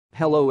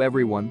Hello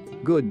everyone,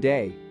 good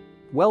day.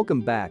 Welcome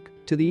back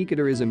to the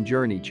Ecotourism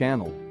Journey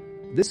channel.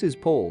 This is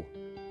Paul.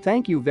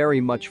 Thank you very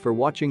much for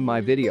watching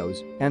my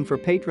videos and for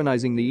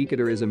patronizing the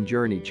Ecotourism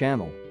Journey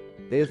channel.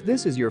 If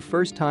this is your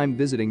first time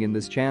visiting in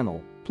this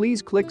channel,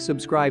 please click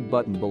subscribe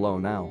button below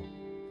now.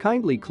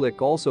 Kindly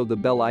click also the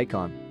bell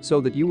icon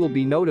so that you will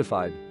be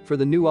notified for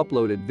the new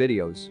uploaded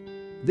videos.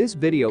 This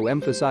video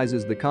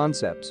emphasizes the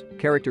concepts,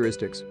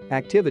 characteristics,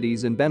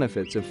 activities and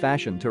benefits of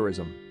fashion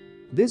tourism.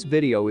 This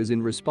video is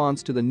in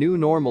response to the new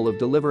normal of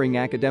delivering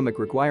academic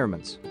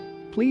requirements.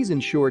 Please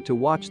ensure to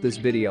watch this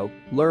video,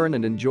 learn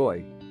and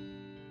enjoy.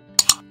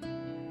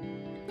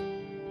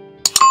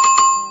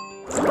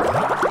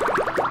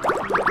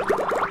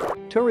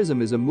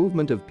 Tourism is a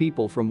movement of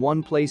people from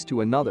one place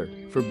to another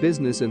for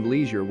business and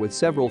leisure with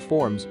several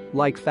forms,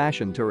 like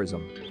fashion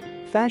tourism.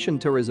 Fashion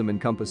tourism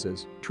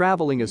encompasses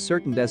traveling a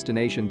certain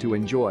destination to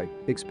enjoy,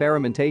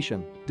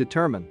 experimentation,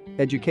 determine,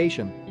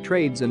 education,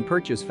 trades and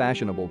purchase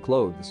fashionable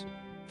clothes.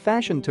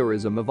 Fashion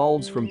tourism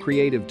evolves from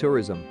creative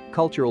tourism,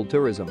 cultural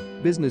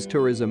tourism, business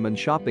tourism and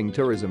shopping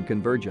tourism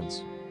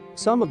convergence.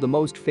 Some of the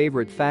most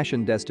favorite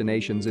fashion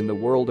destinations in the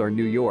world are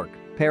New York,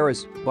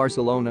 Paris,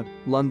 Barcelona,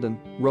 London,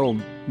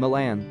 Rome,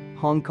 Milan,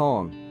 Hong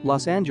Kong,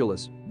 Los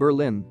Angeles,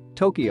 Berlin,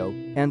 Tokyo,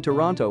 and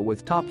Toronto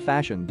with top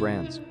fashion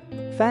brands.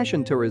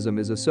 Fashion tourism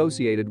is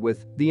associated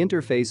with the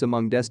interface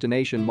among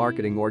destination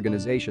marketing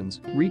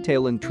organizations,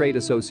 retail and trade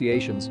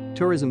associations,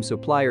 tourism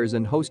suppliers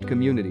and host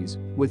communities,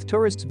 with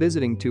tourists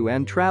visiting to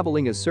and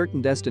traveling a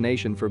certain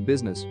destination for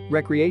business,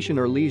 recreation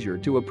or leisure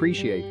to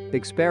appreciate,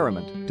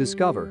 experiment,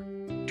 discover,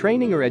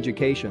 training or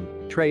education,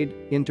 trade,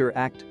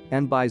 interact,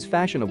 and buys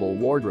fashionable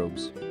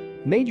wardrobes.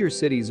 Major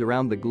cities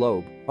around the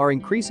globe are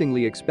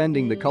increasingly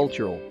expanding the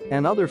cultural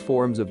and other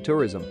forms of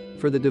tourism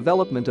for the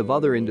development of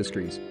other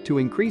industries to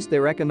increase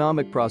their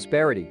economic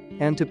prosperity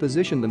and to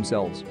position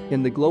themselves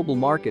in the global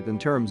market in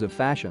terms of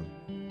fashion.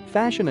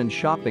 Fashion and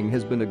shopping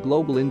has been a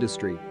global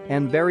industry,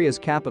 and various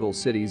capital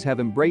cities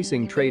have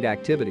embracing trade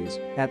activities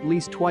at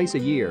least twice a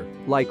year,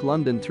 like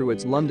London through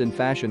its London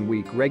Fashion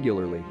Week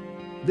regularly.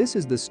 This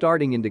is the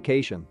starting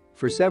indication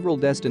for several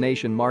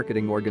destination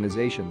marketing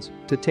organizations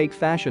to take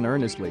fashion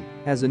earnestly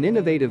as an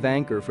innovative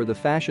anchor for the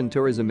fashion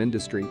tourism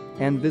industry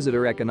and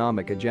visitor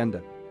economic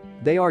agenda.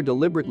 They are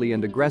deliberately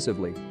and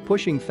aggressively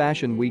pushing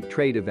Fashion Week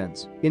trade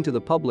events into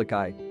the public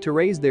eye to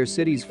raise their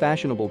city's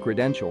fashionable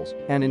credentials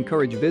and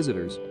encourage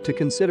visitors to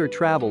consider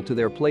travel to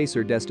their place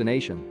or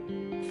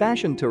destination.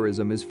 Fashion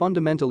tourism is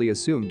fundamentally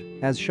assumed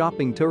as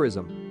shopping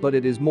tourism, but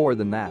it is more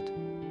than that.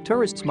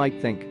 Tourists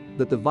might think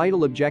that the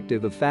vital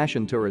objective of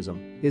fashion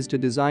tourism is to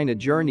design a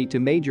journey to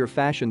major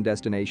fashion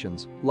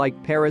destinations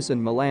like Paris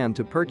and Milan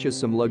to purchase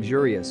some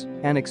luxurious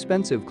and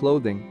expensive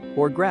clothing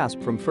or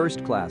grasp from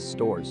first-class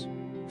stores.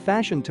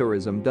 Fashion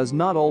tourism does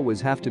not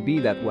always have to be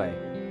that way.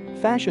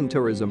 Fashion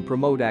tourism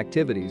promote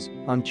activities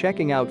on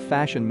checking out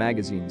fashion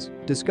magazines,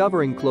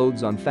 discovering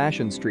clothes on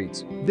fashion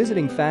streets,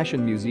 visiting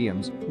fashion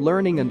museums,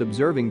 learning and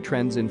observing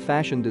trends in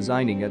fashion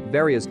designing at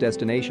various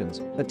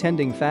destinations,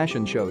 attending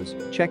fashion shows,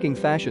 checking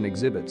fashion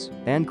exhibits,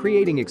 and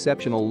creating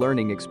exceptional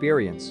learning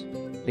experience.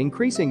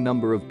 Increasing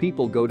number of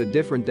people go to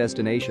different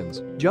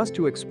destinations just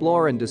to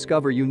explore and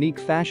discover unique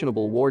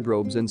fashionable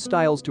wardrobes and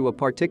styles to a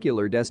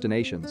particular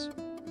destinations.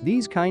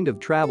 These kind of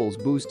travels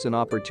boosts an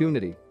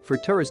opportunity for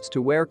tourists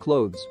to wear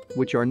clothes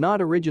which are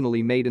not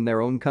originally made in their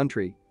own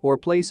country or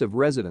place of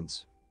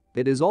residence.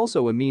 It is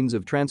also a means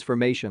of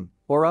transformation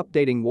or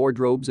updating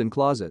wardrobes and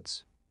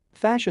closets.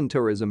 Fashion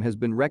tourism has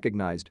been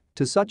recognized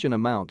to such an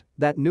amount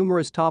that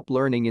numerous top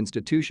learning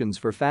institutions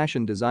for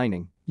fashion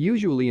designing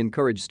usually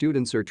encourage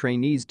students or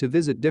trainees to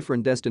visit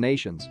different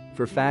destinations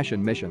for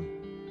fashion mission.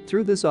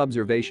 Through this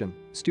observation,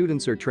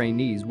 students or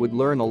trainees would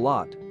learn a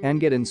lot and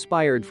get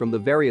inspired from the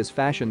various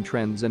fashion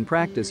trends and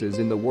practices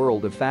in the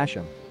world of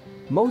fashion.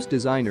 Most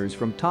designers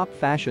from top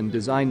fashion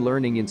design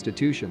learning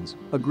institutions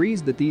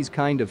agrees that these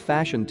kind of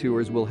fashion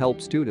tours will help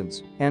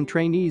students and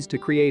trainees to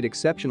create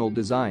exceptional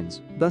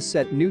designs, thus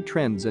set new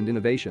trends and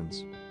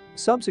innovations.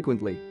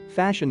 Subsequently,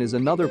 fashion is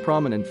another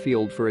prominent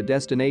field for a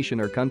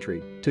destination or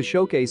country to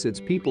showcase its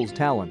people's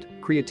talent,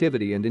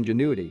 creativity and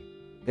ingenuity.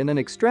 In an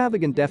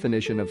extravagant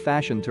definition of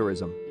fashion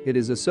tourism, it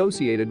is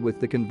associated with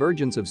the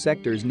convergence of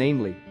sectors,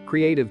 namely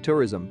creative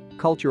tourism,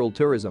 cultural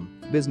tourism,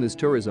 business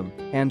tourism,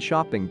 and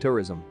shopping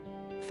tourism.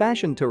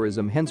 Fashion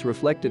tourism hence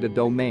reflected a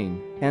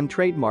domain and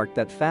trademark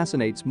that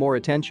fascinates more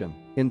attention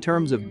in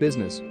terms of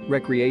business,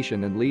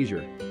 recreation and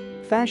leisure.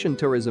 Fashion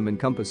tourism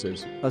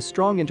encompasses a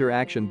strong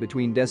interaction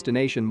between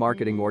destination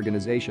marketing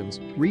organizations,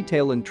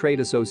 retail and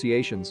trade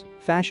associations,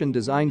 fashion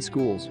design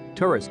schools,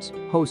 tourists,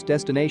 host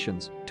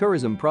destinations,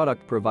 tourism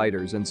product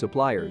providers and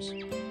suppliers.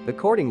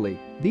 Accordingly,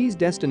 these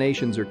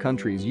destinations or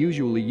countries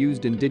usually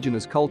used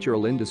indigenous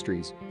cultural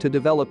industries to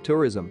develop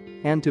tourism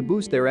and to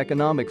boost their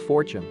economic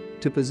fortune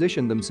to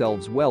position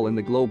themselves well in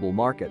the global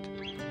market.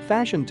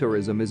 Fashion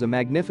tourism is a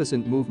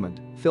magnificent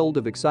movement filled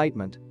of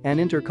excitement and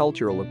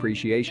intercultural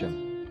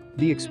appreciation.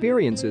 The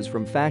experiences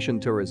from fashion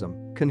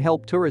tourism can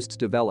help tourists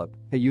develop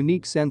a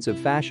unique sense of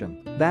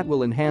fashion that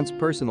will enhance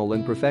personal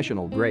and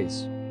professional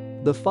grace.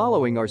 The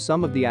following are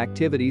some of the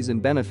activities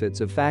and benefits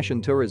of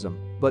fashion tourism,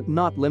 but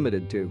not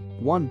limited to.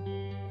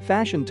 1.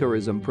 Fashion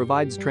tourism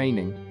provides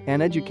training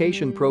and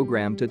education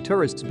program to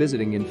tourists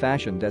visiting in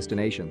fashion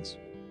destinations.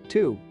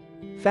 2.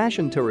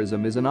 Fashion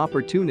tourism is an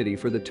opportunity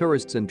for the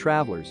tourists and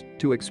travelers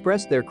to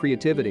express their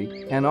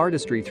creativity and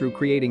artistry through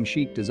creating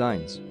chic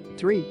designs.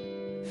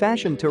 3.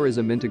 Fashion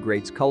tourism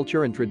integrates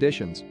culture and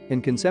traditions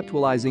in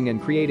conceptualizing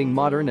and creating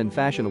modern and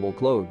fashionable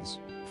clothes.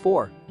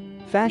 4.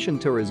 Fashion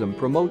tourism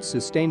promotes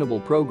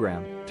sustainable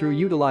program through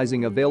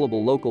utilizing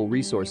available local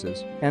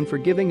resources and for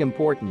giving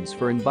importance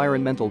for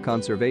environmental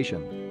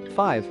conservation.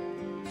 5.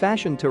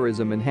 Fashion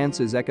tourism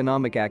enhances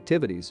economic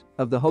activities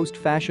of the host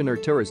fashion or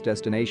tourist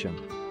destination.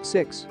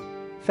 6.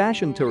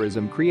 Fashion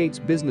tourism creates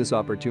business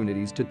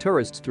opportunities to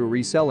tourists through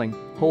reselling,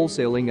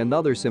 wholesaling and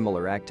other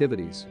similar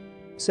activities.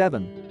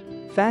 7.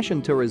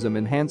 Fashion tourism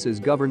enhances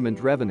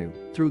government revenue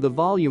through the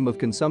volume of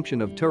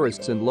consumption of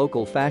tourists and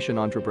local fashion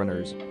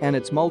entrepreneurs and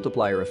its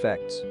multiplier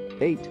effects.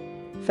 8.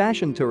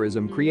 Fashion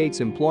tourism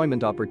creates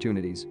employment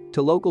opportunities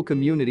to local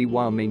community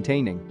while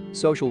maintaining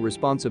social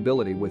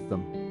responsibility with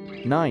them.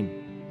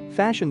 9.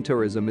 Fashion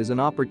tourism is an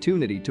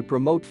opportunity to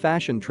promote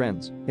fashion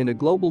trends in a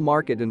global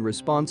market in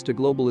response to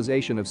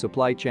globalization of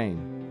supply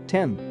chain.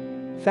 10.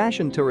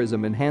 Fashion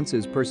tourism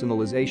enhances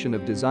personalization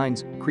of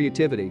designs,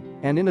 creativity,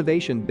 and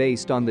innovation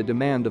based on the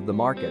demand of the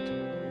market.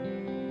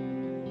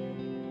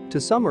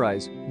 To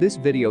summarize, this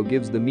video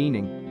gives the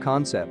meaning,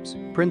 concepts,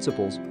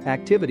 principles,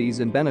 activities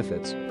and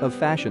benefits of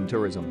fashion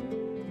tourism.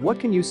 What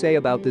can you say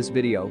about this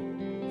video?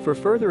 For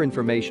further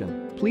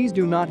information, please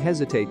do not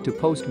hesitate to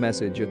post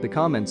message at the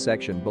comments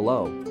section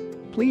below.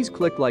 Please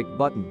click like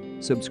button,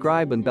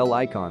 subscribe and bell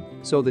icon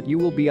so that you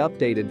will be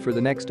updated for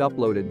the next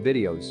uploaded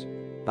videos.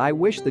 I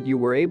wish that you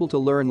were able to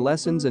learn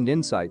lessons and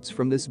insights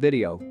from this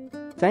video.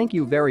 Thank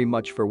you very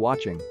much for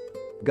watching.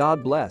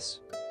 God bless.